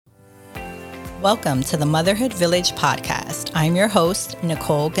Welcome to the Motherhood Village podcast. I'm your host,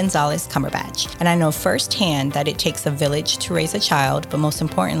 Nicole Gonzalez Cumberbatch, and I know firsthand that it takes a village to raise a child, but most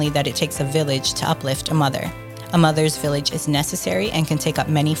importantly, that it takes a village to uplift a mother. A mother's village is necessary and can take up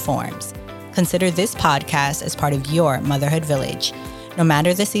many forms. Consider this podcast as part of your motherhood village. No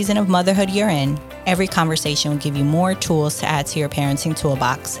matter the season of motherhood you're in, every conversation will give you more tools to add to your parenting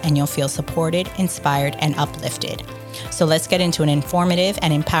toolbox, and you'll feel supported, inspired, and uplifted. So let's get into an informative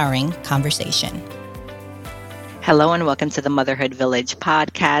and empowering conversation. Hello and welcome to the Motherhood Village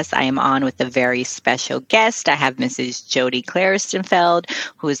podcast. I am on with a very special guest. I have Mrs. Jodi Klaristenfeld,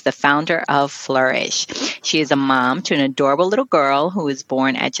 who is the founder of FLRRISH. She is a mom to an adorable little girl who was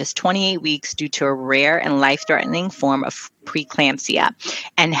born at just 28 weeks due to a rare and life-threatening form of preeclampsia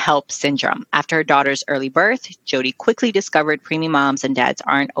and HELLP syndrome. After her daughter's early birth, Jodi quickly discovered preemie moms and dads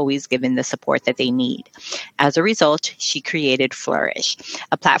aren't always given the support that they need. As a result, she created FLRRISH,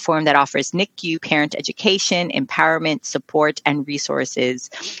 a platform that offers NICU parent education, empowerment, support, and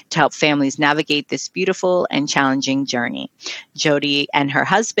resources to help families navigate this beautiful and challenging journey. Jodi, her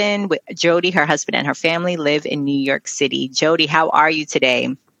husband, and her family live in New York City. Jodi, how are you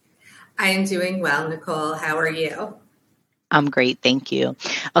today? I am doing well, Nicole. How are you? I'm great. Thank you.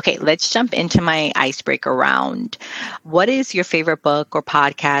 Okay, let's jump into my icebreaker round. What is your favorite book or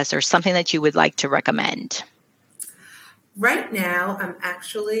podcast or something that you would like to recommend? Right now, I'm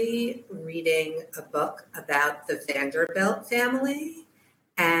actually reading a book about the Vanderbilt family.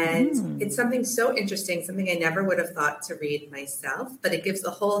 And it's something so interesting, something I never would have thought to read myself, but it gives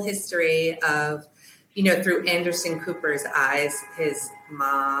the whole history of, through Anderson Cooper's eyes, his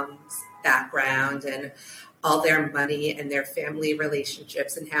mom's background and all their money and their family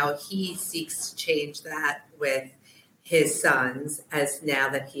relationships and how he seeks to change that with his sons as now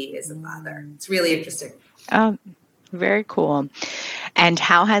that he is a father. It's really interesting. Oh, very cool. And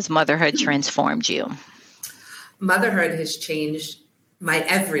how has motherhood transformed you? Motherhood has changed my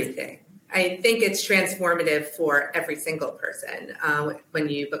everything. I think it's transformative for every single person when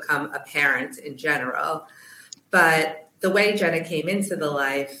you become a parent in general. But the way Jenna came into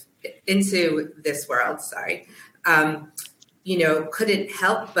this world, couldn't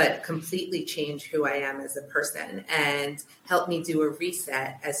help but completely change who I am as a person and help me do a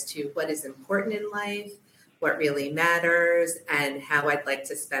reset as to what is important in life, what really matters, and how I'd like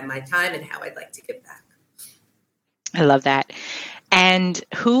to spend my time and how I'd like to give back. I love that. And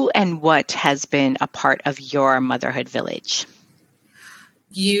who and what has been a part of your motherhood village?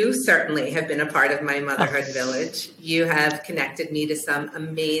 You certainly have been a part of my motherhood village. You have connected me to some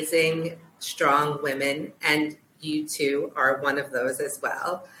amazing, strong women, and you too are one of those as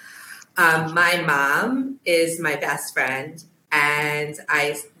well. My mom is my best friend, and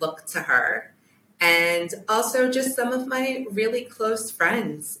I look to her. And also just some of my really close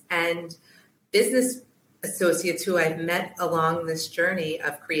friends and business associates who I've met along this journey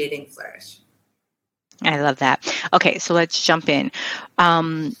of creating FLRRISH. I love that. Okay, so let's jump in.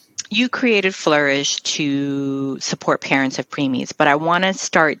 You created FLRRISH to support parents of preemies, but I want to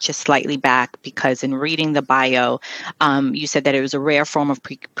start just slightly back because in reading the bio, you said that it was a rare form of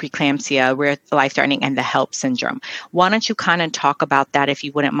preeclampsia, rare life-threatening, and the HELLP syndrome. Why don't you kind of talk about that, if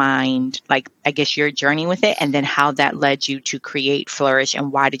you wouldn't mind, your journey with it, and then how that led you to create FLRRISH,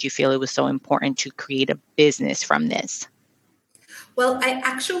 and why did you feel it was so important to create a business from this? Well, I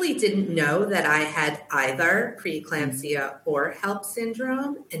actually didn't know that I had either preeclampsia or HELLP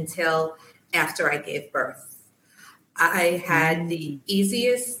syndrome until after I gave birth. I had the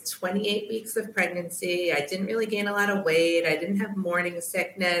easiest 28 weeks of pregnancy. I didn't really gain a lot of weight. I didn't have morning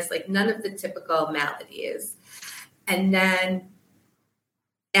sickness, none of the typical maladies. And then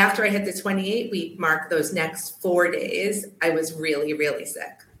after I hit the 28-week mark, those next 4 days, I was really, really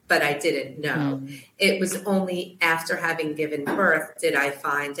sick. But I didn't know. It was only after having given birth did I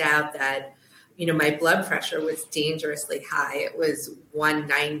find out that, my blood pressure was dangerously high. It was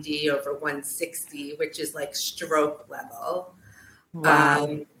 190 over 160, which is like stroke level.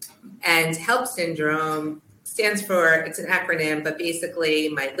 Wow. And HELLP syndrome stands for, it's an acronym, but basically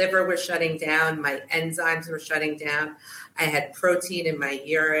my liver was shutting down, my enzymes were shutting down. I had protein in my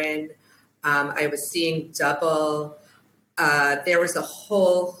urine. I was seeing double. There was a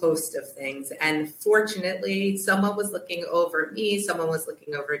whole host of things. And fortunately, someone was looking over me, someone was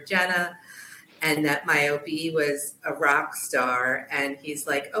looking over Jenna, and that my OB was a rock star. And he's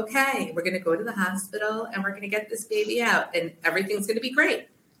like, okay, we're going to go to the hospital and we're going to get this baby out and everything's going to be great.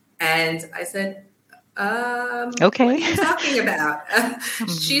 And I said, okay. What are you talking about?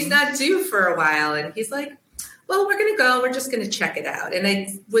 She's not due for a while. And he's like, well, we're going to go. We're just going to check it out. And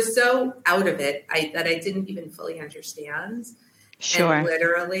I was so out of it that I didn't even fully understand. And Sure.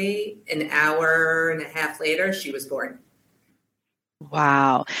 literally an hour and a half later, she was born.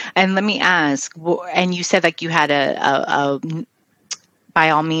 Wow. And let me ask, and you said like you had by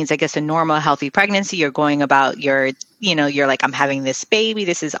all means, I guess, a normal, healthy pregnancy. You're going about you're like, I'm having this baby.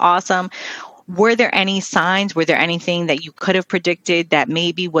 This is awesome. Were there any signs? Were there anything that you could have predicted that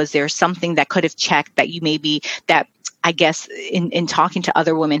maybe was there something that could have checked that you maybe that I guess in talking to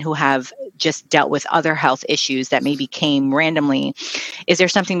other women who have just dealt with other health issues that maybe came randomly, is there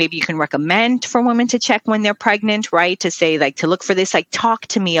something maybe you can recommend for women to check when they're pregnant, right? To say like to look for this, like talk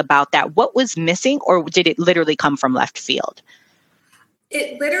to me about that. What was missing, or did it literally come from left field?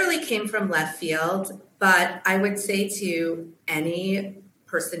 It literally came from left field, but I would say to any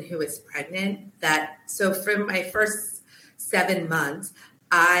person who is pregnant that, so for my first 7 months,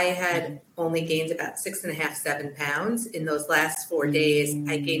 I had only gained about 6.5, 7 pounds. In those last 4 days,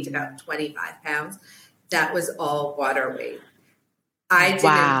 I gained about 25 pounds. That was all water weight. I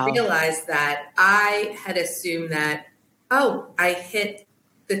didn't realize that. I had assumed that, I hit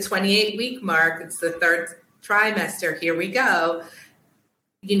the 28-week mark. It's the third trimester. Here we go.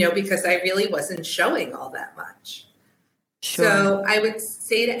 Because I really wasn't showing all that much. Sure. So I would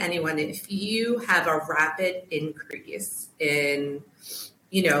say to anyone, if you have a rapid increase in,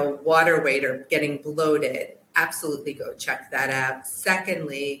 water weight or getting bloated, absolutely go check that out.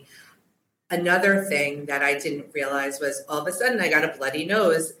 Secondly, another thing that I didn't realize was all of a sudden I got a bloody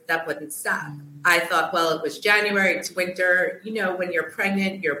nose that wouldn't stop. I thought, well, it was January, it's winter. When you're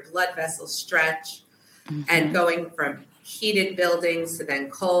pregnant, your blood vessels stretch. And going from heated buildings to then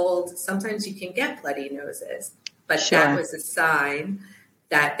cold, sometimes you can get bloody noses. But that was a sign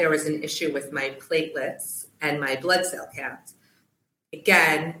that there was an issue with my platelets and my blood cell count.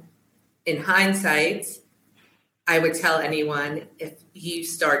 Again, in hindsight, I would tell anyone, if you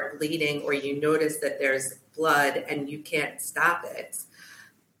start bleeding or you notice that there's blood and you can't stop it,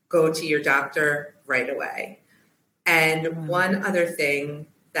 go to your doctor right away. And one other thing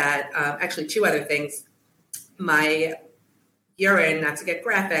that, actually 2 other things, my urine, not to get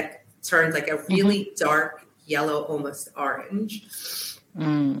graphic, turned like a really dark yellow, almost orange.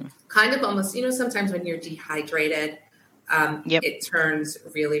 Kind of almost, sometimes when you're dehydrated, it turns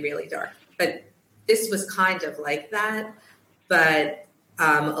really, really dark. But this was kind of like that, but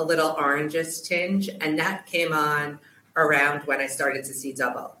a little orangish tinge. And that came on around when I started to see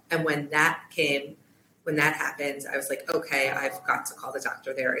double. And when that happened, I was like, okay, I've got to call the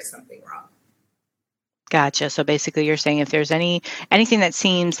doctor. There is something wrong. Gotcha. So basically you're saying if there's anything that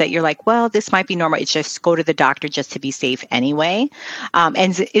seems that you're like, well, this might be normal, it's just go to the doctor just to be safe anyway.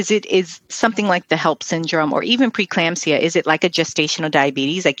 And is something like the HELP syndrome or even preeclampsia, is it like a gestational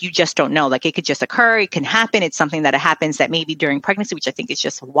diabetes? Like you just don't know, like it could just occur, it can happen. It's something that happens that maybe during pregnancy, which I think is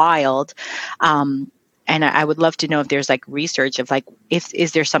just wild. And I would love to know if there's like research of like,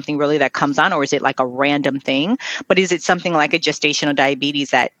 is there something really that comes on, or is it like a random thing? But is it something like a gestational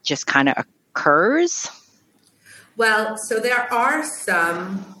diabetes that just kind of occurs? Well, so there are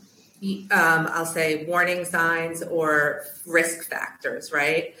some, I'll say, warning signs or risk factors,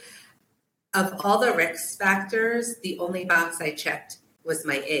 right? Of all the risk factors, the only box I checked was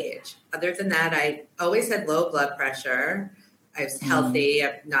my age. Other than that, I always had low blood pressure. I was healthy.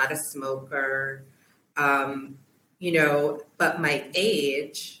 I'm not a smoker, but my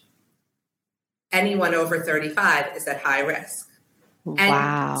age, anyone over 35 is at high risk.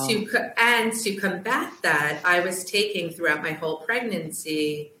 Wow. And to combat that, I was taking throughout my whole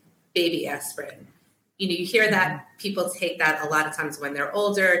pregnancy baby aspirin. You hear that people take that a lot of times when they're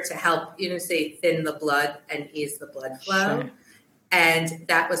older to help, say thin the blood and ease the blood flow. Sure. And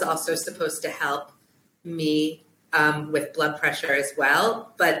that was also supposed to help me with blood pressure as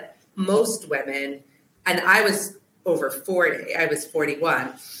well. But most women, and I was over 40, I was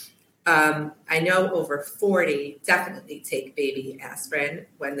 41. I know over 40 definitely take baby aspirin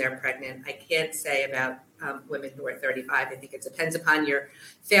when they're pregnant. I can't say about women who are 35. I think it depends upon your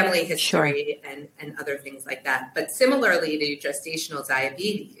family history and other things like that. But similarly to gestational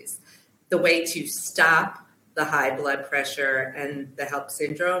diabetes, the way to stop the high blood pressure and the HELP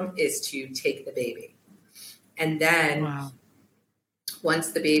syndrome is to take the baby. And then once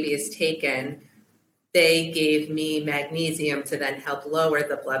the baby is taken, they gave me magnesium to then help lower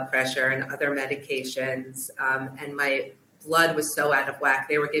the blood pressure and other medications. And my blood was so out of whack.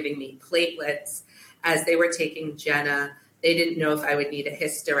 They were giving me platelets as they were taking Jenna. They didn't know if I would need a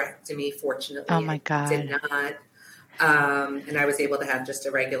hysterectomy. Fortunately, oh my God. I did not. And I was able to have just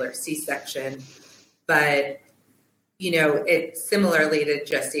a regular C-section. But, it similarly to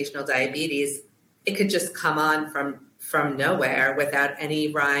gestational diabetes, it could just come on from nowhere without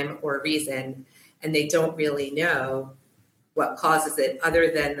any rhyme or reason. And they don't really know, what causes it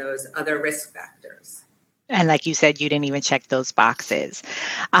other than those other risk factors. And like you said, you didn't even check those boxes.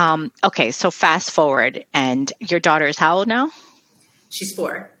 Okay, so fast forward, and your daughter is how old now? She's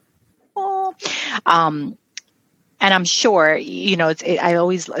 4. Oh, and I'm sure, I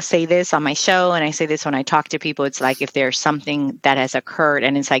always say this on my show, and I say this when I talk to people. It's like if there's something that has occurred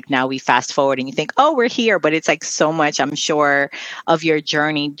and it's like now we fast forward and you think, oh, we're here. But it's like so much, I'm sure, of your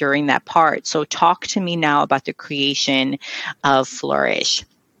journey during that part. So talk to me now about the creation of FLRRISH.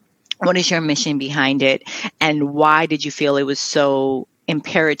 What is your mission behind it? And why did you feel it was so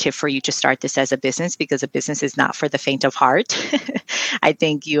imperative for you to start this as a business? Because a business is not for the faint of heart. I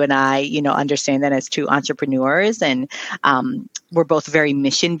think you and I, understand that as two entrepreneurs, and we're both very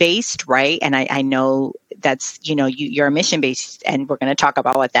mission based, right? And I know that's, you're mission based, and we're going to talk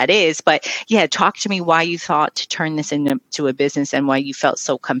about what that is. But yeah, talk to me why you thought to turn this into a business and why you felt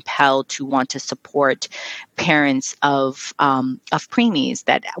so compelled to want to support parents of preemies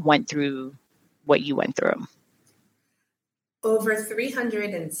that went through what you went through. Over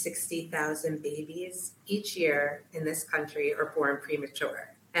 360,000 babies each year in this country are born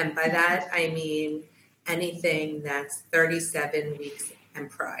premature. And by that, I mean anything that's 37 weeks and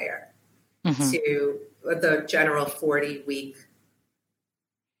prior to the general 40-week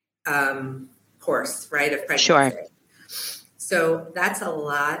course, right, of pregnancy. Sure. So that's a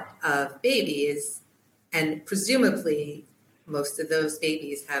lot of babies. And presumably, most of those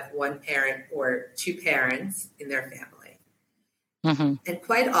babies have one parent or two parents in their family. And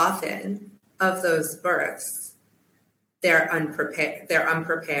quite often of those births, they're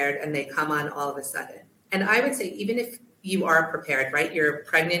unprepared and they come on all of a sudden. And I would say, even if you are prepared, right? You're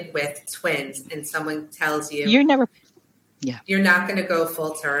pregnant with twins and someone tells you you're not going to go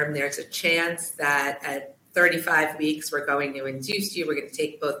full term. There's a chance that at 35 weeks, we're going to induce you. We're going to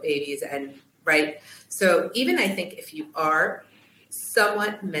take both babies and right. So even I think if you are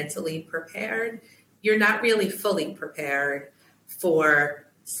somewhat mentally prepared, you're not really fully prepared for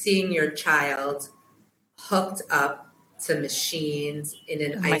seeing your child hooked up to machines in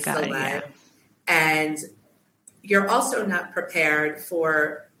an isolate. And you're also not prepared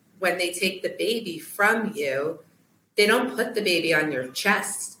for when they take the baby from you, they don't put the baby on your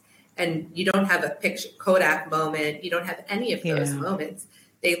chest and you don't have a picture Kodak moment. You don't have any of those moments.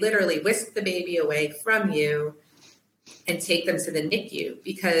 They literally whisk the baby away from you and take them to the NICU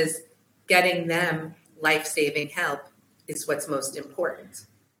because getting them life-saving help is what's most important.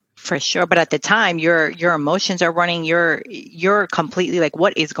 For sure. But at the time, your emotions are running, you're completely like,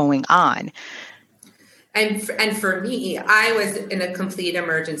 what is going on? And for me, I was in a complete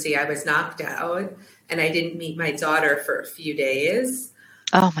emergency. I was knocked out and I didn't meet my daughter for a few days.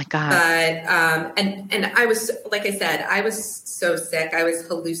 Oh my God. But, and I was, like I said, I was so sick. I was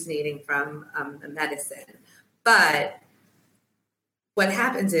hallucinating from the medicine. But what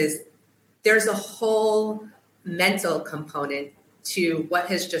happens is there's a whole mental component to what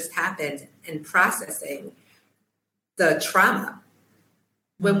has just happened and processing the trauma.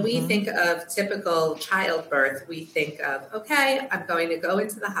 When we think of typical childbirth, we think of, okay, I'm going to go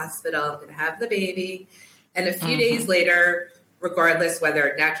into the hospital, I'm going to have the baby, and a few days later, regardless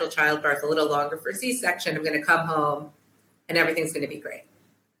whether natural childbirth, a little longer for C-section, I'm going to come home and everything's going to be great.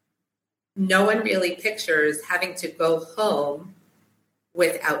 No one really pictures having to go home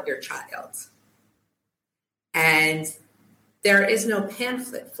without your child. And there is no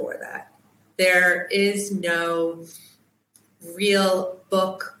pamphlet for that. There is no real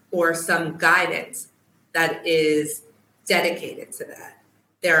book or some guidance that is dedicated to that.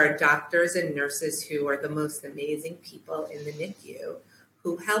 There are doctors and nurses who are the most amazing people in the NICU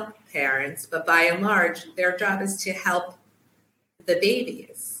who help parents, but by and large, their job is to help the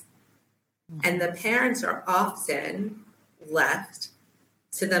babies. And the parents are often left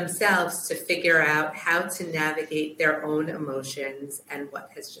to themselves to figure out how to navigate their own emotions and what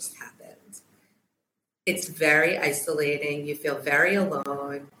has just happened. It's very isolating. You feel very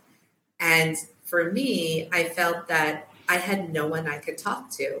alone. And for me, I felt that I had no one I could talk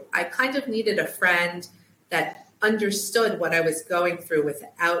to. I kind of needed a friend that understood what I was going through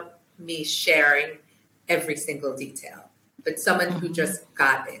without me sharing every single detail, but someone who just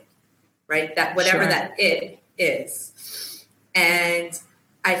got it, right? That whatever that it is. And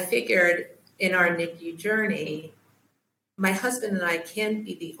I figured in our NICU journey, my husband and I can't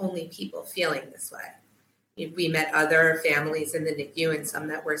be the only people feeling this way. We met other families in the NICU and some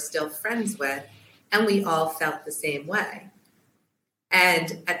that we're still friends with, and we all felt the same way.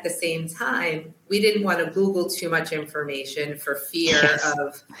 And at the same time, we didn't want to Google too much information for fear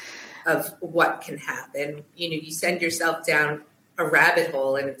of what can happen. You send yourself down a rabbit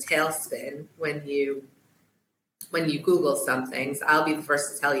hole and a tailspin when you when you Google some things. I'll be the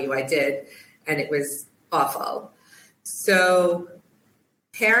first to tell you I did, and it was awful. So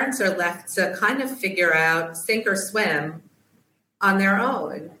parents are left to kind of figure out sink or swim on their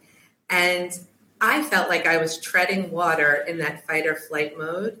own. And I felt like I was treading water in that fight or flight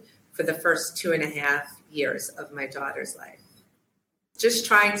mode for the first 2.5 years of my daughter's life. Just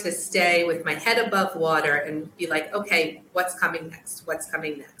trying to stay with my head above water and be like, okay, what's coming next? What's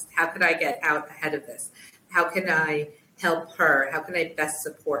coming next? How could I get out ahead of this? How can I help her? How can I best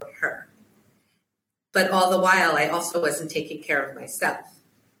support her? But all the while, I also wasn't taking care of myself.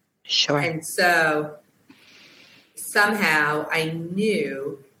 Sure. And so somehow I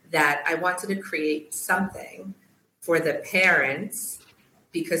knew that I wanted to create something for the parents,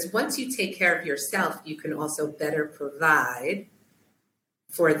 because once you take care of yourself, you can also better provide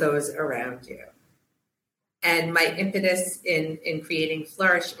for those around you. And my impetus in creating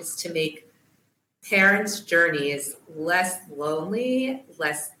Flourish is to make parents' journeys less lonely,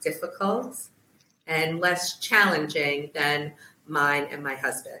 less difficult, and less challenging than mine and my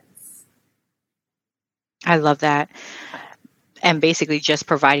husband's. I love that. And basically just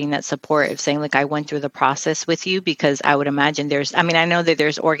providing that support of saying, like, I went through the process with you, because I would imagine I know that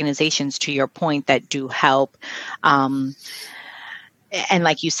there's organizations, to your point, that do help. And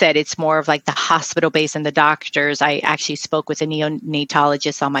like you said, it's more of like the hospital base and the doctors. I actually spoke with a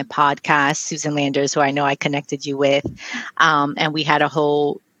neonatologist on my podcast, Susan Landers, who I know I connected you with. And we had a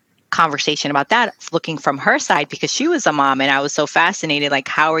whole conversation about that, looking from her side, because she was a mom, and I was so fascinated, like,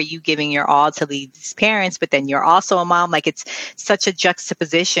 how are you giving your all to these parents, but then you're also a mom? Like, it's such a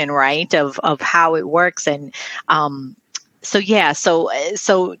juxtaposition, right, of how it works. And so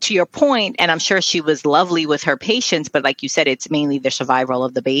to your point, and I'm sure she was lovely with her patients, but like you said, it's mainly the survival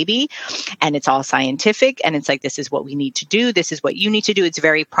of the baby, and it's all scientific, and it's like, this is what we need to do. This is what you need to do. It's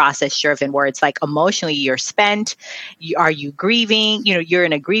very process driven, where it's like emotionally you're spent. Are you grieving? You're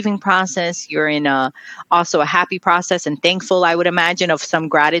in a grieving process. You're in also a happy process, and thankful, I would imagine, of some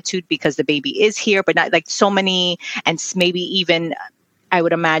gratitude because the baby is here, but not like so many, and maybe even, I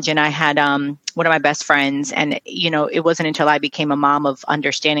would imagine, I had one of my best friends, and it wasn't until I became a mom of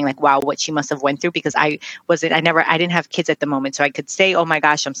understanding, like, wow, what she must have went through, because I didn't have kids at the moment, so I could say, oh my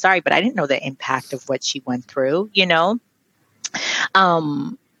gosh, I'm sorry, but I didn't know the impact of what she went through.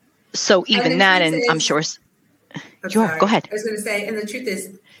 So even that, and I'm sure. Sure, go ahead. I was going to say, and the truth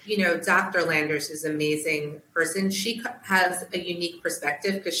is, Dr. Landers is an amazing person. She has a unique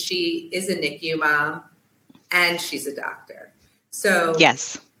perspective because she is a NICU mom and she's a doctor. So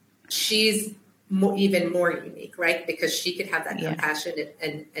yes, she's even more unique, right? Because she could have that compassion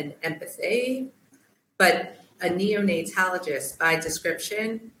and empathy. But a neonatologist, by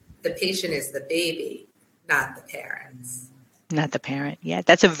description, the patient is the baby, not the parents. Not the parent. Yeah,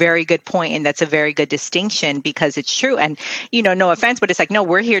 that's a very good point, and that's a very good distinction, because it's true. And no offense, but it's like, no,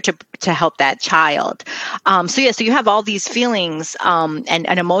 we're here to help that child. So you have all these feelings and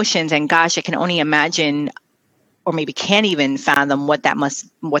emotions, and gosh, I can only imagine, or maybe can't even fathom what that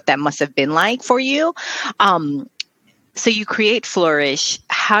must have been like for you. So you create Flourish.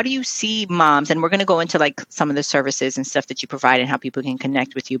 How do you see moms? And we're going to go into like some of the services and stuff that you provide and how people can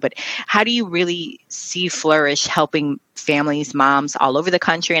connect with you. But how do you really see Flourish helping families, moms all over the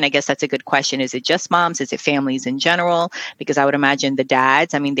country? And I guess that's a good question. Is it just moms? Is it families in general? Because I would imagine the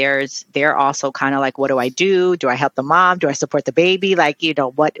dads, they're also kind of like, what do I do? Do I help the mom? Do I support the baby? Like,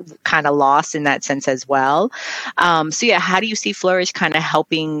 what kind of lost in that sense as well. How do you see Flourish kind of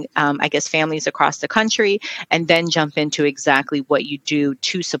helping, families across the country, and then jump into exactly what you do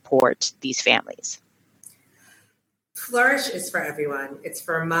to support these families? Flourish is for everyone. It's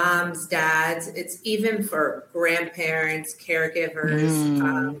for moms, dads. It's even for grandparents,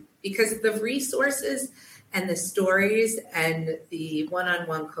 caregivers, because the resources and the stories and the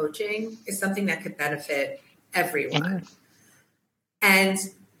one-on-one coaching is something that could benefit everyone. And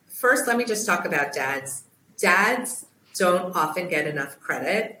first, let me just talk about dads. Dads don't often get enough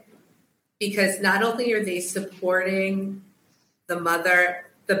credit, because not only are they supporting the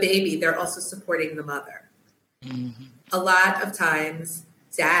baby, they're also supporting the mother. Mm-hmm. A lot of times,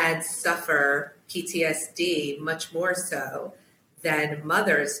 dads suffer PTSD much more so than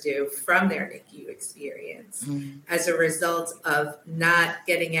mothers do from their NICU experience as a result of not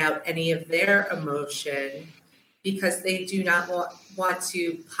getting out any of their emotion, because they do not want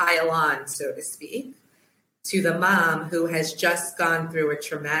to pile on, so to speak, to the mom who has just gone through a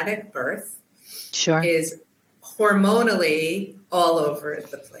traumatic birth, is hormonally all over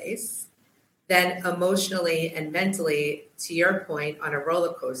the place, then emotionally and mentally, to your point, on a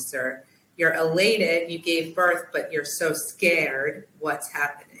roller coaster. You're elated, you gave birth, but you're so scared what's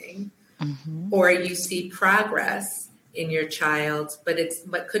happening. or you see progress in your child, but it's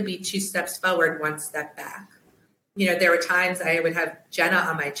what could be 2 steps forward, 1 step back. There were times I would have Jenna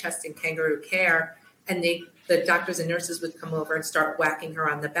on my chest in kangaroo care, and the doctors and nurses would come over and start whacking her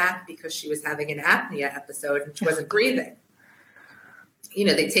on the back because she was having an apnea episode and she wasn't breathing.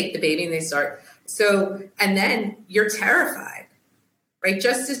 They take the baby and they start. So, and then you're terrified, right?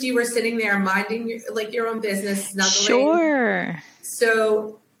 Just as you were sitting there minding your own business, snuggling. Sure.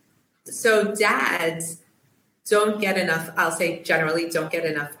 So dads don't get enough, I'll say generally don't get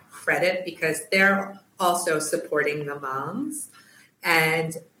enough credit because they're also supporting the moms.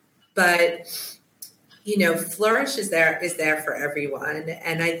 But FLRRISH is there for everyone.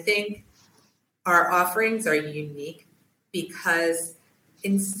 And I think our offerings are unique because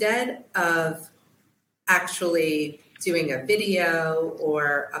instead of actually doing a video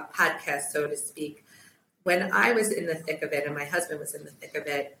or a podcast, so to speak, when I was in the thick of it and my husband was in the thick of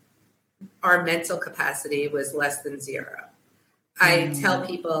it, our mental capacity was less than 0. I tell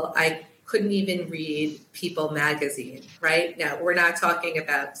people I couldn't even read People magazine, right? Now, we're not talking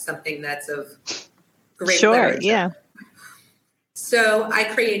about something that's of great literature. Yeah. So I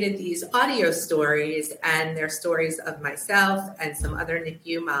created these audio stories, and they're stories of myself and some other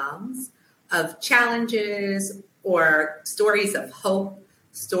NICU moms of challenges or stories of hope,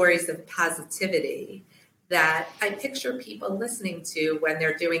 stories of positivity that I picture people listening to when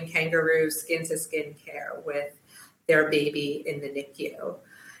they're doing kangaroo skin-to-skin care with their baby in the NICU.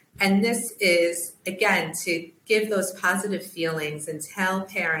 And this is, again, to give those positive feelings and tell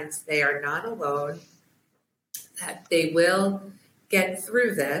parents they are not alone, that they will get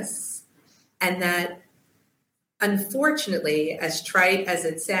through this, and that, unfortunately, as trite as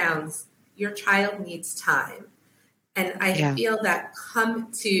it sounds, your child needs time. And I feel that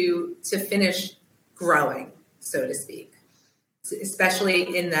come to finish growing, so to speak,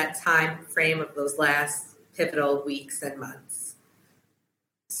 especially in that time frame of those last pivotal weeks and months.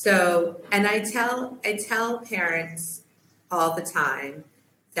 So, and I tell parents all the time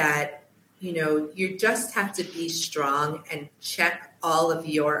that, you just have to be strong and check all of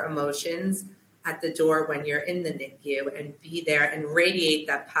your emotions at the door when you're in the NICU and be there and radiate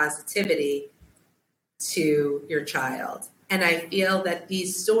that positivity to your child. And I feel that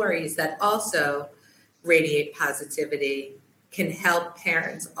these stories that also radiate positivity can help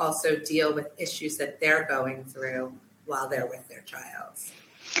parents also deal with issues that they're going through while they're with their child.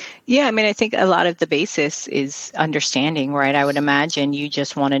 Yeah, I mean, I think a lot of the basis is understanding, right? I would imagine you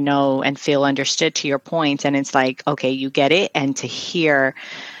just want to know and feel understood, to your point. And it's like, okay, you get it. And to hear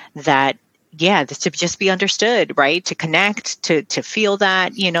that, to just be understood, right? To connect, to feel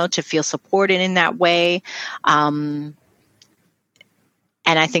that, to feel supported in that way. And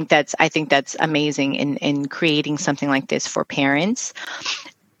I think that's amazing in creating something like this for parents.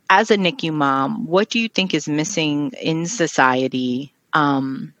 As a NICU mom, what do you think is missing in society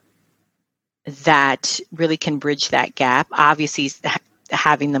that really can bridge that gap? Obviously,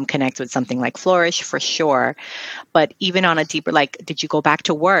 having them connect with something like FLRRISH for sure. But even on a deeper, did you go back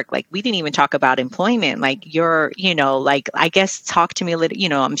to work? We didn't even talk about employment. I guess talk to me a little,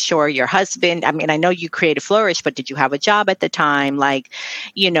 I'm sure your husband, I mean, I know you created FLRRISH, but did you have a job at the time?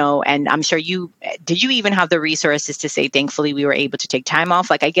 And I'm sure did you even have the resources to say, thankfully, we were able to take time off?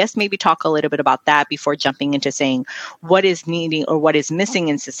 I guess maybe talk a little bit about that before jumping into saying what is needing or what is missing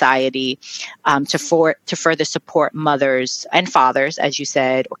in society to further support mothers and fathers, as you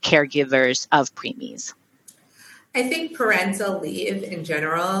said, or caregivers of preemies. I think parental leave in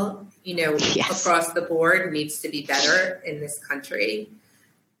general, across the board needs to be better in this country,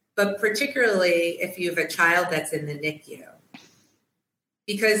 but particularly if you have a child that's in the NICU.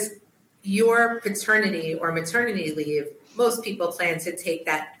 Because your paternity or maternity leave, most people plan to take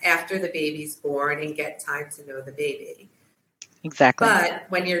that after the baby's born and get time to know the baby. Exactly. But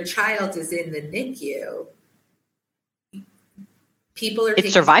when your child is in the NICU, people are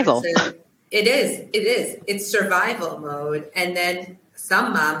taking survival. It is. It's survival mode. And then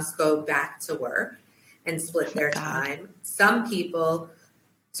some moms go back to work and split their time. Some people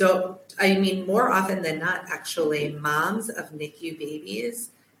don't. I mean, more often than not, actually, moms of NICU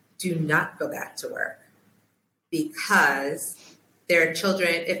babies do not go back to work because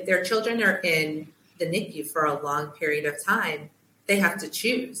if their children are in the NICU for a long period of time, they have to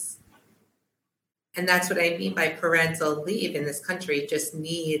choose. And that's what I mean by parental leave in this country just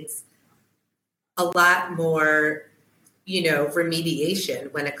needs a lot more,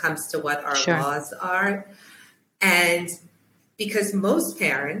 remediation when it comes to what our laws are. And because most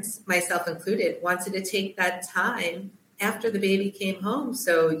parents, myself included, wanted to take that time after the baby came home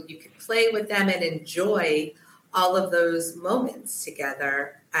so you could play with them and enjoy all of those moments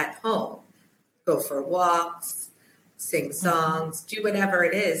together. at home. Go for walks, sing songs, do whatever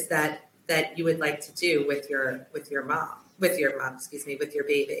it is that you would like to do with your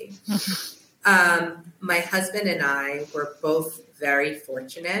baby. My husband and I were both very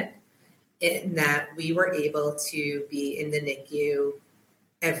fortunate in that we were able to be in the NICU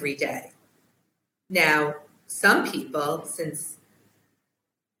every day. Now, some people, since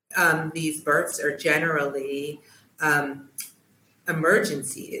these births are generally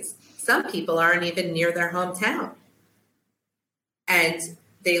emergencies, some people aren't even near their hometown. And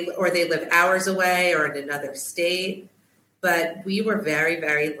they live hours away or in another state. But we were very,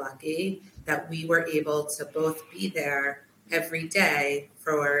 very lucky that we were able to both be there every day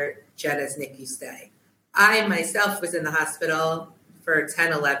for Jenna's NICU stay. I myself was in the hospital for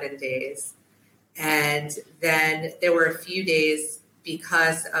 10, 11 days. And then there were a few days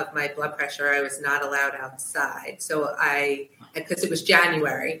because of my blood pressure, I was not allowed outside. So because it was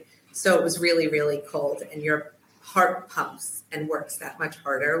January, so it was really, really cold, and your heart pumps and works that much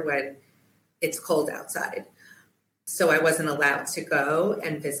harder when it's cold outside. So I wasn't allowed to go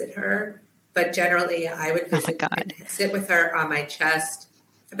and visit her. But generally, I would visit and sit with her on my chest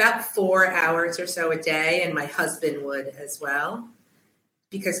about 4 hours or so a day, and my husband would as well.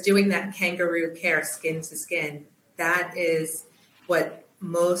 Because doing that kangaroo care, skin to skin, that is what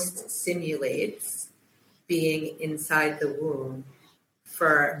most simulates being inside the womb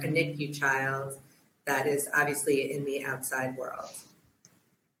for a NICU child that is obviously in the outside world.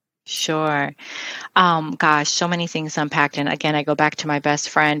 Sure. Gosh, so many things unpacked. And again, I go back to my best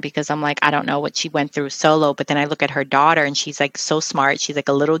friend because I'm like, I don't know what she went through solo, but then I look at her daughter and she's like so smart. She's like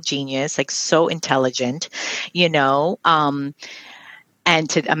a little genius, like so intelligent, and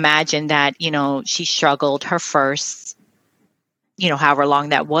to imagine that, she struggled her first, however long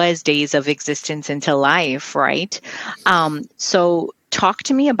that was, days of existence into life, right? So talk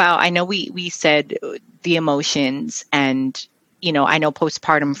to me about, I know we said the emotions and, I know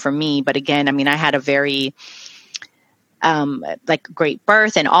postpartum for me, but again, I mean, I had a very great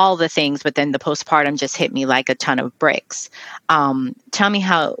birth and all the things, but then the postpartum just hit me like a ton of bricks. Tell me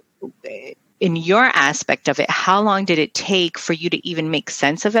how, in your aspect of it, how long did it take for you to even make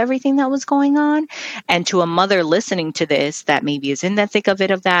sense of everything that was going on? And to a mother listening to this that maybe is in the thick of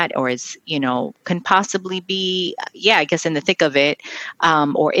it of that, or is, can possibly be, I guess in the thick of it,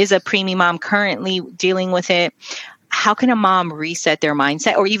 or is a preemie mom currently dealing with it. How can a mom reset their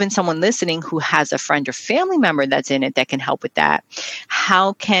mindset, or even someone listening who has a friend or family member that's in it that can help with that?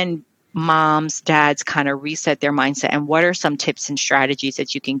 How can moms, dads kind of reset their mindset? And what are some tips and strategies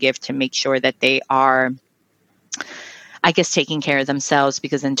that you can give to make sure that they are, I guess, taking care of themselves?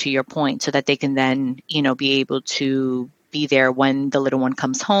 Because then to your point, so that they can then, be able to be there when the little one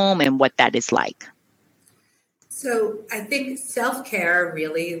comes home and what that is like. So I think self-care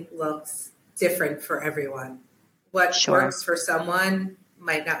really looks different for everyone. What works for someone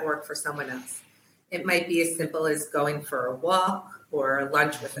might not work for someone else. It might be as simple as going for a walk or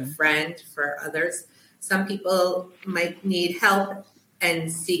lunch with a friend. For others, some people might need help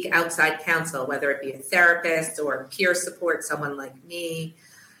and seek outside counsel, whether it be a therapist or peer support, someone like me.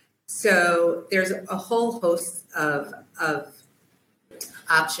 So there's a whole host of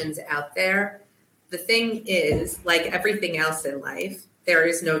options out there. The thing is, like everything else in life, there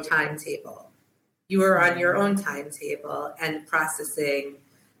is no timetable. You are on your own timetable and processing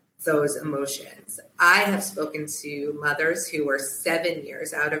those emotions. I have spoken to mothers who were 7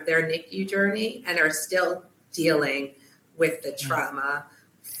 years out of their NICU journey and are still dealing with the trauma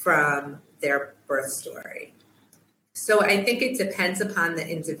from their birth story. So I think it depends upon the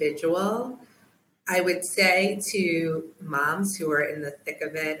individual. I would say to moms who are in the thick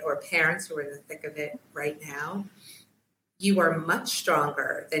of it, or parents who are in the thick of it right now, you are much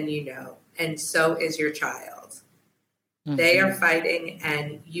stronger than you know, and so is your child. Mm-hmm. They are fighting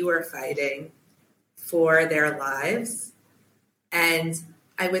and you are fighting for their lives. And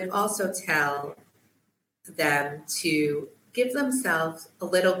I would also tell them to give themselves a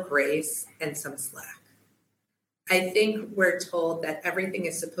little grace and some slack. I think we're told that everything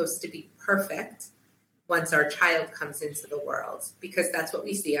is supposed to be perfect once our child comes into the world, because that's what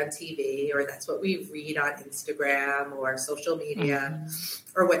we see on TV, or that's what we read on Instagram or social media,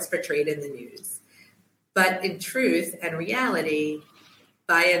 or what's portrayed in the news. But in truth and reality,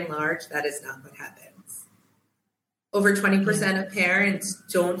 by and large, that is not what happens. Over 20% of parents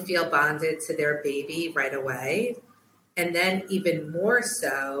don't feel bonded to their baby right away. And then even more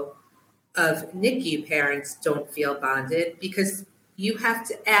so of NICU parents don't feel bonded, because you have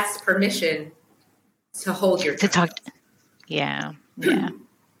to ask permission to hold your child. Yeah. Yeah.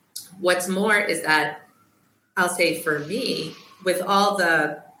 What's more is that I'll say for me, with all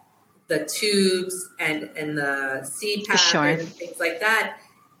the tubes and the CPAP Sure. and things like that,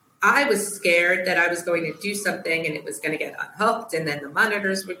 I was scared that I was going to do something and it was going to get unhooked and then the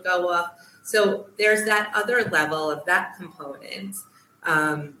monitors would go off. So there's that other level of that component.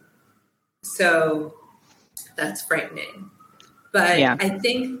 So that's frightening. But Yeah. I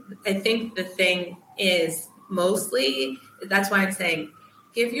think the thing is mostly, that's why I'm saying,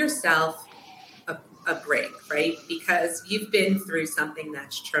 give yourself a break, right? Because you've been through something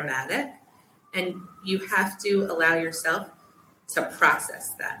that's traumatic and you have to allow yourself to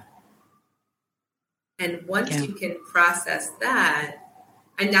process that. And once you can process that,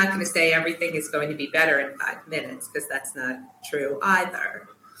 I'm not going to say everything is going to be better in 5 minutes, because that's not true either.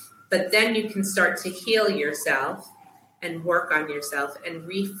 But then you can start to heal yourself and work on yourself and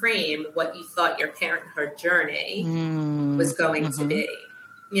reframe what you thought your parenthood journey was going to be.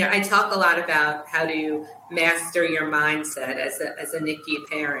 You know, I talk a lot about how to master your mindset as a NICU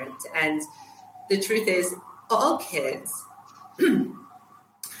parent. And the truth is, all kids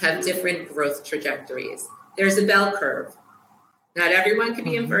have different growth trajectories. There's a bell curve. Not everyone can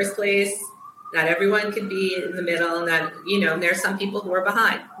be in first place. Not everyone can be in the middle. Not, you know, there's some people who are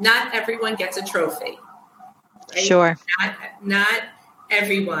behind. Not everyone gets a trophy. Right? Sure. Not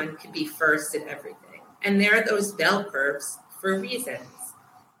everyone can be first in everything. And there are those bell curves for reasons.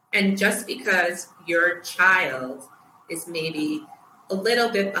 And just because your child is maybe a little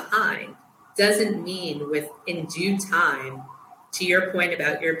bit behind doesn't mean in due time, to your point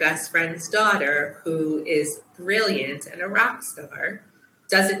about your best friend's daughter, who is brilliant and a rock star,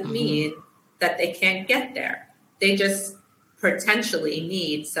 doesn't mean that they can't get there. They just potentially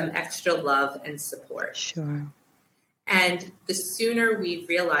need some extra love and support. Sure. And the sooner we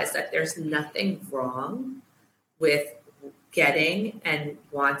realize that there's nothing wrong with getting and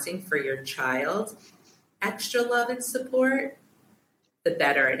wanting for your child extra love and support, the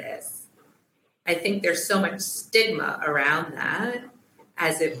better it is. I think there's so much stigma around that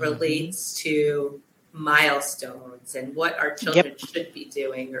as it relates to milestones and what our children should be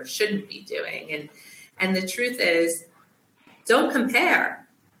doing or shouldn't be doing. And the truth is, don't compare.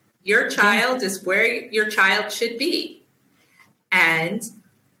 Your child is where your child should be. And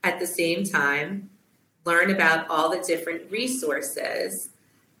at the same time, learn about all the different resources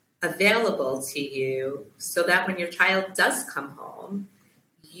available to you so that when your child does come home,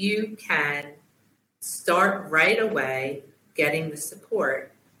 you can start right away getting the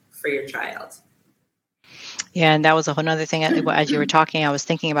support for your child. Yeah, and that was a whole other thing. As you were talking, I was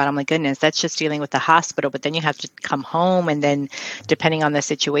thinking about, oh my goodness, that's just dealing with the hospital, but then you have to come home, and then depending on the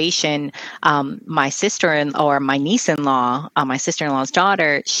situation, my niece-in-law, my sister-in-law's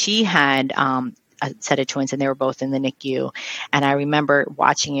daughter, she had a set of twins, and they were both in the NICU. And I remember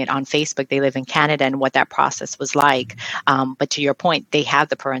watching it on Facebook. They live in Canada, and what that process was like. But to your point, they have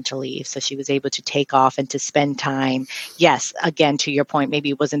the parental leave. So she was able to take off and to spend time. Yes, again, to your point, maybe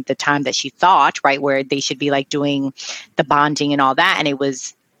it wasn't the time that she thought, right, where they should be like doing the bonding and all that. And it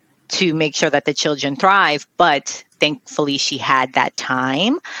was to make sure that the children thrive. But thankfully, she had that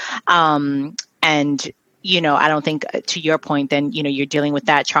time. And you know, I don't think, to your point, then, you know, you're dealing with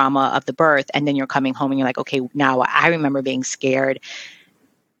that trauma of the birth, and then you're coming home and you're like, okay, now I remember being scared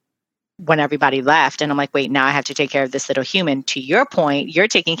when everybody left. And I'm like, wait, now I have to take care of this little human. To your point, you're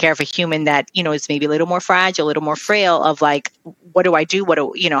taking care of a human that, you know, is maybe a little more fragile, a little more frail, of like, what do I do?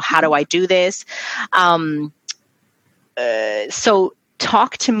 How do I do this? So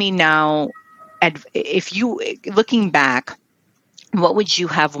talk to me now. If you, looking back, what would you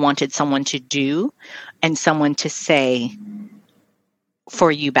have wanted someone to do and someone to say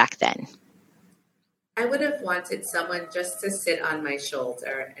for you back then? I would have wanted someone just to sit on my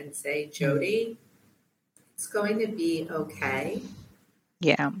shoulder and say, Jodi, it's going to be okay.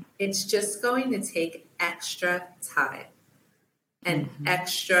 Yeah. It's just going to take extra time and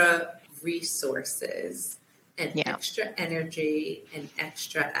extra resources and extra energy and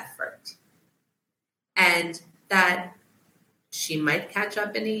extra effort. And that she might catch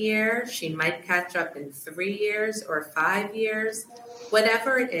up in a year, she might catch up in 3 years or 5 years,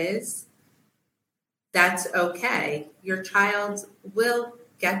 whatever it is, that's okay. Your child will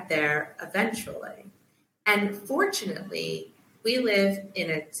get there eventually. And fortunately, we live in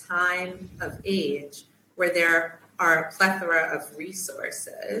a time of age where there are a plethora of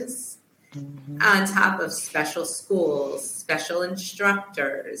resources on top of special schools, special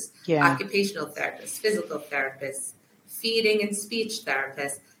instructors, occupational therapists, physical therapists, feeding and speech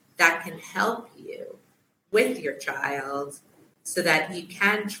therapists that can help you with your child so that you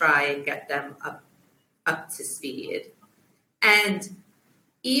can try and get them up to speed. And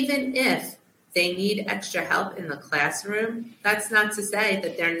even if they need extra help in the classroom, that's not to say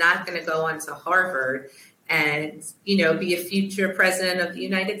that they're not going to go on to Harvard and, be a future president of the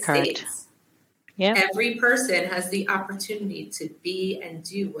United Correct. States. Yeah. Every person has the opportunity to be and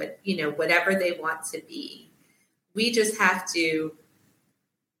do whatever they want to be. We just have to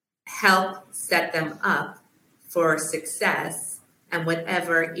help set them up for success and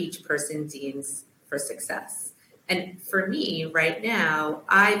whatever each person deems for success. And for me right now,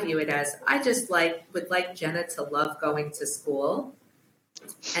 I view it as I just would like Jenna to love going to school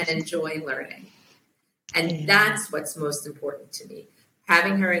and enjoy learning. And that's what's most important to me.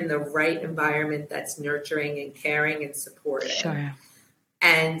 Having her in the right environment that's nurturing and caring and supportive. Sure.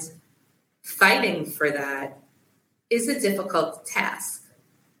 And fighting for that is a difficult task.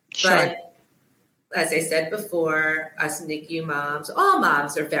 Sure. But as I said before, us NICU moms, all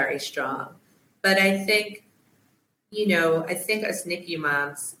moms are very strong. But I think, us NICU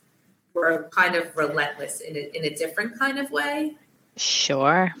moms were kind of relentless in a different kind of way.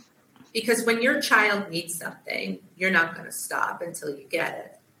 Sure. Because when your child needs something, you're not going to stop until you get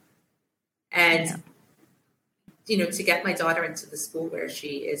it. And, to get my daughter into the school where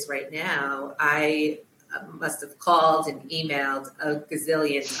she is right now, I must have called and emailed a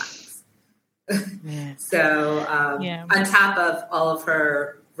gazillion times. Yeah. So on top of all of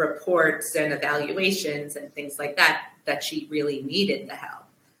her reports and evaluations and things like that she really needed the help.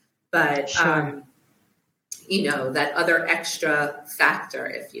 But, sure. That other extra factor,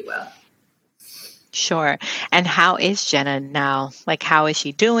 if you will. Sure. And how is Jenna now? Like, how is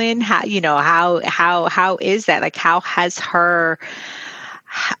she doing? How is that? Like, how has her,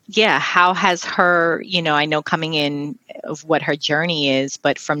 I know coming in of what her journey is,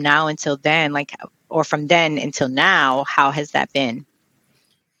 but from now until then, or from then until now, how has that been?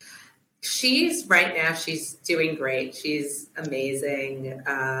 She's doing great. She's amazing.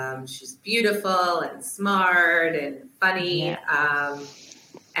 She's beautiful and smart and funny. Yeah.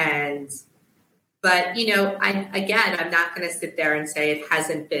 But I'm not going to sit there and say it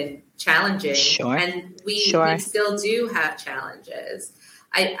hasn't been challenging. Sure. And we still do have challenges.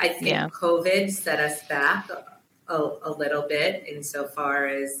 I think COVID set us back a little bit insofar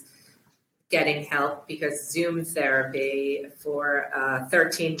as getting help, because Zoom therapy for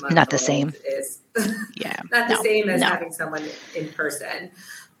 13-month-old not the same is not the same as having someone in person.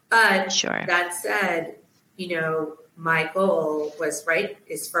 But that said, my goal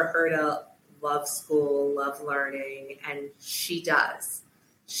is for her to love school, love learning, and she does.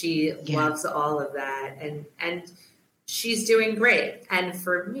 She loves all of that, and she's doing great. And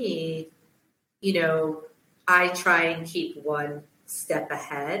for me, I try and keep one step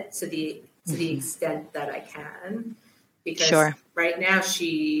ahead to the extent that I can, because right now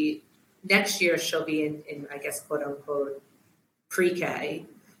next year she'll be in I guess, quote unquote, pre-K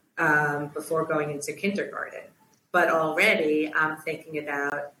before going into kindergarten. But already I'm thinking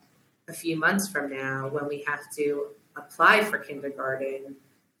about a few months from now when we have to apply for kindergarten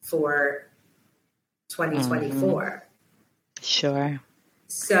for 2024. Sure.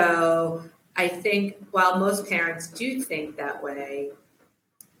 So I think while most parents do think that way,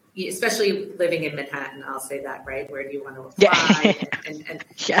 especially living in Manhattan, I'll say that, right? Where do you want to apply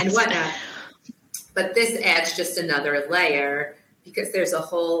and whatnot. But this adds just another layer, because there's a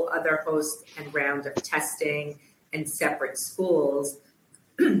whole other host and round of testing and separate schools,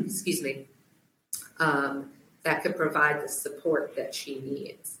 excuse me, that could provide the support that she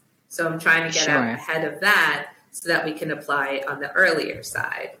needs. So I'm trying to get out ahead of that so that we can apply on the earlier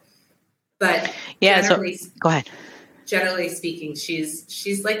side. But go ahead. Generally speaking,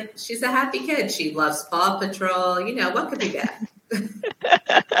 she's a happy kid. She loves Paw Patrol. What could be bad?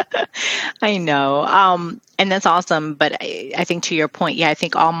 I know. And that's awesome. But I think to your point, I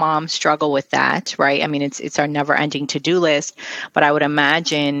think all moms struggle with that, right? I mean, it's our never ending to-do list. But I would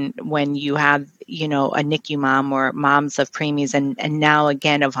imagine when you have, a NICU mom or moms of preemies, and now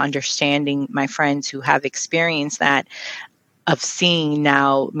again of understanding my friends who have experienced that, of seeing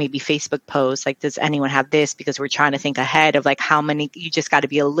now maybe Facebook posts like, does anyone have this? Because we're trying to think ahead of how many, you just got to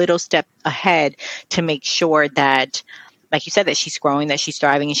be a little step ahead to make sure that, like you said, that she's growing, that she's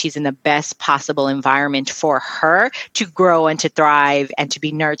thriving, and she's in the best possible environment for her to grow and to thrive and to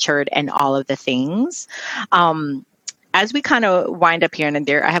be nurtured and all of the things. As we kind of wind up here and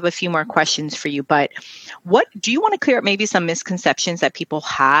there, I have a few more questions for you, but what do you want to clear up maybe some misconceptions that people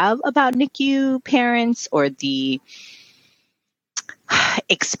have about NICU parents or the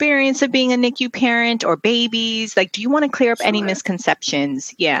experience of being a NICU parent or babies? Do you want to clear up any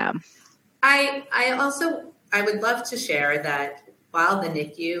misconceptions? Yeah. I would love to share that while the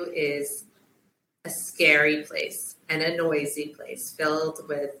NICU is a scary place and a noisy place filled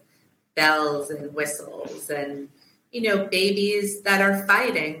with bells and whistles and, babies that are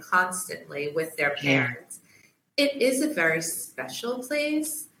fighting constantly with their parents. It is a very special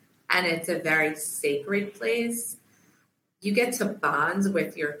place, and it's a very sacred place. You get to bond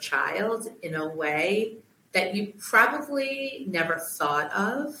with your child in a way that you probably never thought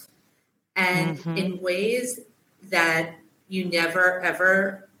of, and in ways that you never,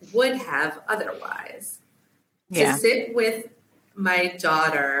 ever would have otherwise. To sit with my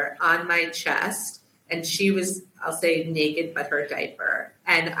daughter on my chest, and she was, I'll say, naked but her diaper,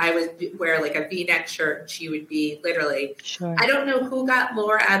 and I would wear like a V-neck shirt, and she would be literally, I don't know who got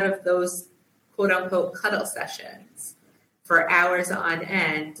more out of those quote unquote cuddle sessions for hours on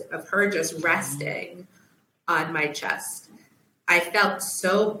end of her just resting on my chest. I felt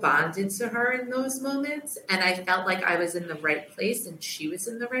so bonded to her in those moments, and I felt like I was in the right place and she was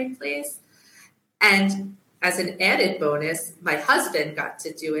in the right place. And as an added bonus, my husband got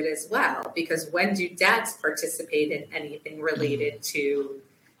to do it as well, because when do dads participate in anything related to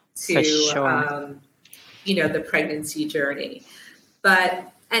the pregnancy journey?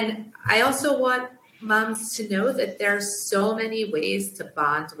 And I also want moms to know that there's so many ways to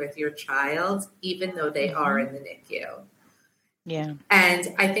bond with your child, even though they are in the NICU. Yeah.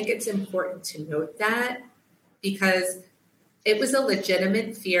 And I think it's important to note that, because it was a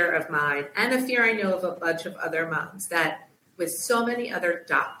legitimate fear of mine, and a fear I know of a bunch of other moms, that with so many other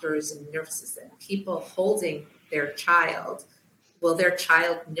doctors and nurses and people holding their child, will their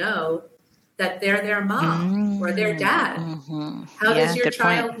child know that they're their mom or their dad? How does your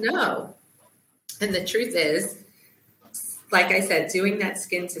child know? And the truth is, like I said, doing that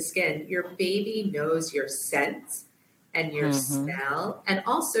skin to skin, your baby knows your scent and your smell, and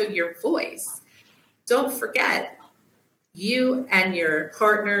also your voice. Don't forget, you and your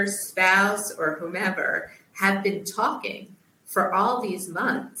partner, spouse, or whomever have been talking for all these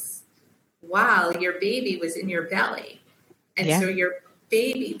months while your baby was in your belly. And so your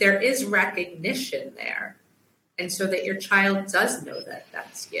baby, there is recognition there. And so that your child does know that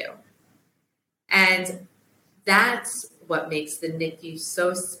that's you. And that's what makes the NICU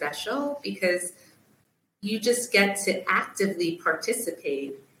so special, because you just get to actively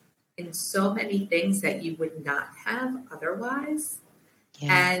participate in so many things that you would not have otherwise.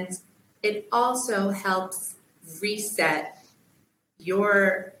 And it also helps reset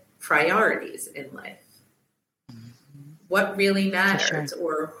your priorities in life. What really matters,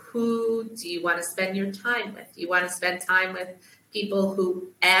 or who do you want to spend your time with? You want to spend time with people who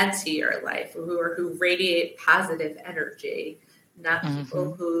add to your life, who radiate positive energy, not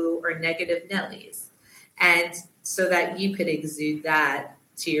people who are negative Nellies. And so that you could exude that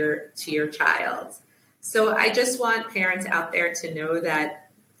to your child. So I just want parents out there to know that,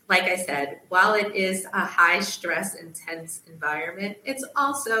 like I said, while it is a high stress, intense environment, it's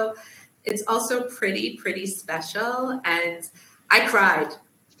also pretty special. And I cried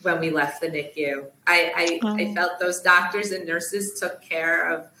when we left the NICU. I felt those doctors and nurses took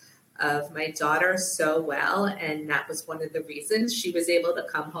care of my daughter so well, and that was one of the reasons she was able to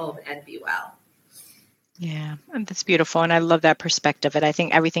come home and be well. Yeah, and that's beautiful. And I love that perspective. And I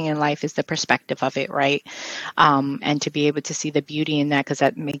think everything in life is the perspective of it, right? And to be able to see the beauty in that, because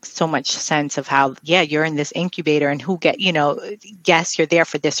that makes so much sense of how, you're in this incubator, and yes, you're there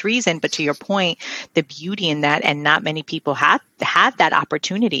for this reason. But to your point, the beauty in that, and not many people have that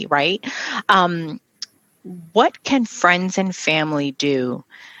opportunity, right? What can friends and family do?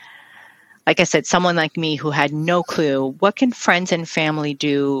 Like I said, someone like me who had no clue, what can friends and family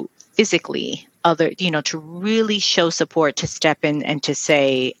do physically, to really show support, to step in and to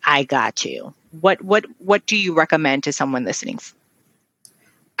say, I got you? What do you recommend to someone listening?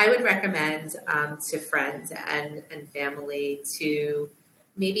 I would recommend to friends and family to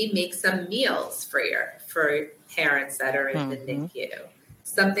maybe make some meals for parents that are in the NICU.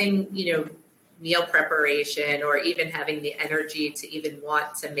 Something, meal preparation, or even having the energy to even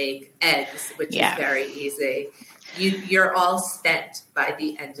want to make eggs, which is very easy. You're all spent by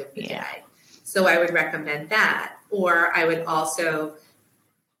the end of the day. So I would recommend that. Or I would also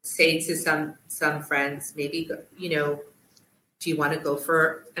say to some friends, maybe, do you want to go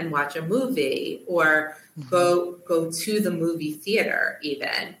and watch a movie, or go to the movie theater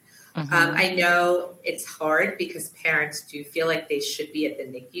even? I know it's hard because parents do feel like they should be at the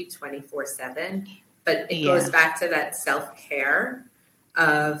NICU 24/7, but it goes back to that self-care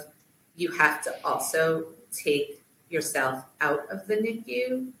of, you have to also take yourself out of the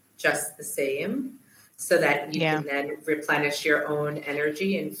NICU just the same, so that you can then replenish your own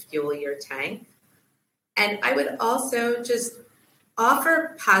energy and fuel your tank. And I would also just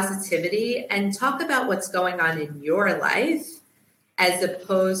offer positivity and talk about what's going on in your life, as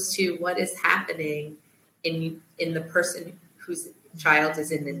opposed to what is happening in the person whose child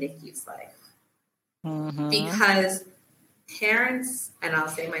is in the NICU's life. Mm-hmm. Because parents, and I'll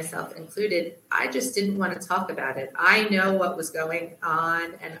say myself included, I just didn't want to talk about it. I know what was going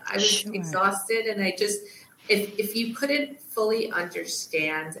on, and I was exhausted, and I just, if you couldn't fully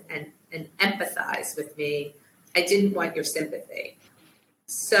understand and empathize with me, I didn't want your sympathy.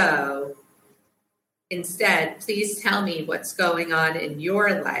 So instead, please tell me what's going on in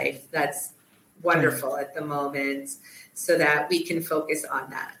your life that's wonderful at the moment so that we can focus on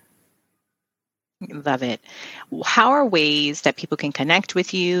that. Love it. How are ways that people can connect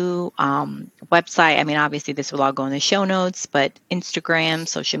with you? Website? I mean, obviously this will all go in the show notes, but Instagram,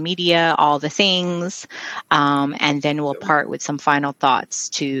 social media, all the things. And then we'll part with some final thoughts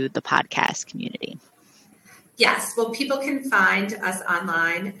to the podcast community. Yes. Well, people can find us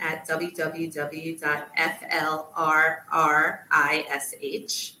online at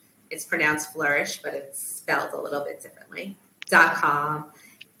www.FLRRISH. It's pronounced flourish, but it's spelled a little bit differently, .com.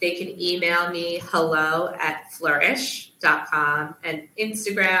 They can email me hello@flourish.com, and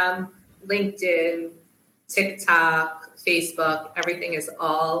Instagram, LinkedIn, TikTok, Facebook, everything is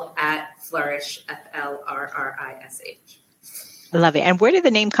all at Flourish, FLRRISH. I love it. And where did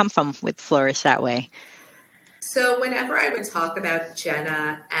the name come from with Flourish that way? So whenever I would talk about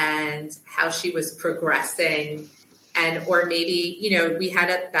Jenna and how she was progressing, or maybe, we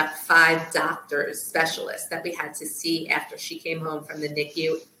had about 5 doctors, specialists that we had to see after she came home from the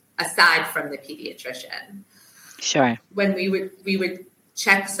NICU, aside from the pediatrician. Sure. When we would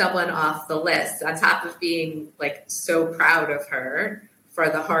check someone off the list, on top of being like so proud of her for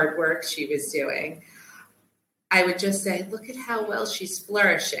the hard work she was doing, I would just say, look at how well she's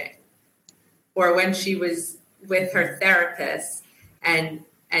flourishing. Or when she was with her therapist and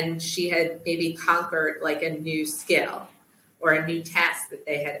she had maybe conquered like a new skill or a new task that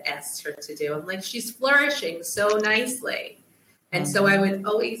they had asked her to do. I'm like, she's flourishing so nicely. And so I would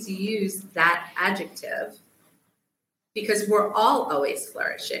always use that adjective because we're all always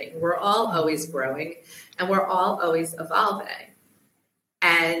flourishing. We're all always growing, and we're all always evolving.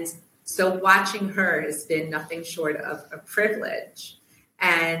 And so watching her has been nothing short of a privilege.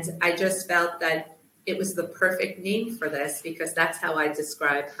 And I just felt that it was the perfect name for this because that's how I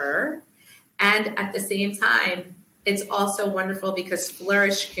describe her. And at the same time, it's also wonderful because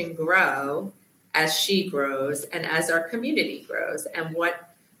Flourish can grow as she grows and as our community grows and what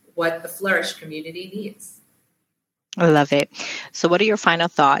the Flourish community needs. I love it. So what are your final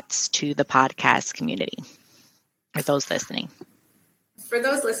thoughts to the podcast community or those listening? For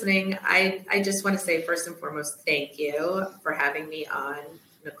those listening, I just want to say first and foremost, thank you for having me on,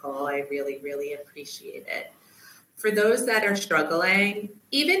 Nicole. I really, really appreciate it. For those that are struggling,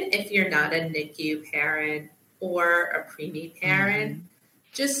 even if you're not a NICU parent or a preemie parent,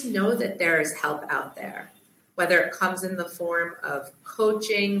 just know that there is help out there, whether it comes in the form of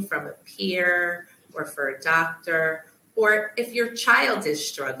coaching from a peer or for a doctor, or if your child is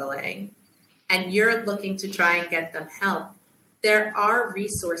struggling and you're looking to try and get them help, there are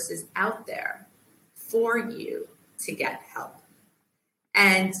resources out there for you to get help.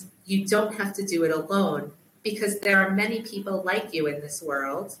 And you don't have to do it alone because there are many people like you in this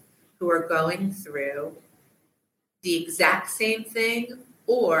world who are going through the exact same thing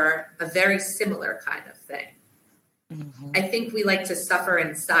or a very similar kind of thing. Mm-hmm. I think we like to suffer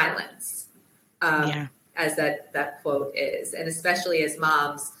in silence, as that quote is. And especially as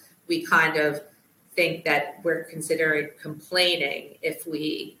moms, we kind of think that we're considering complaining if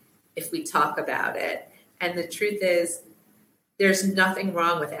we talk about it. And the truth is, there's nothing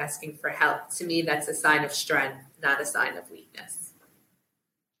wrong with asking for help. To me, that's a sign of strength, not a sign of weakness.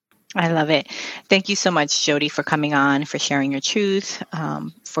 I love it. Thank you so much, Jodi, for coming on, for sharing your truth,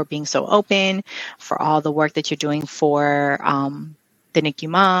 for being so open, for all the work that you're doing for the NICU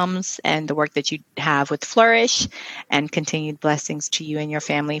moms and the work that you have with Flourish, and continued blessings to you and your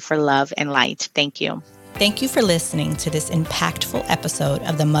family for love and light. Thank you. Thank you for listening to this impactful episode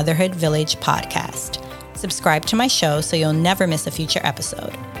of the Motherhood Village podcast. Subscribe to my show so you'll never miss a future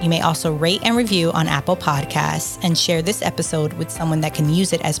episode. You may also rate and review on Apple Podcasts and share this episode with someone that can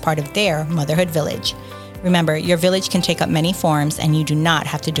use it as part of their motherhood village. Remember, your village can take up many forms and you do not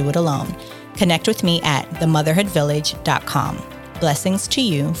have to do it alone. Connect with me at themotherhoodvillage.com. Blessings to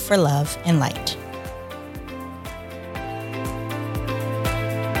you for love and light.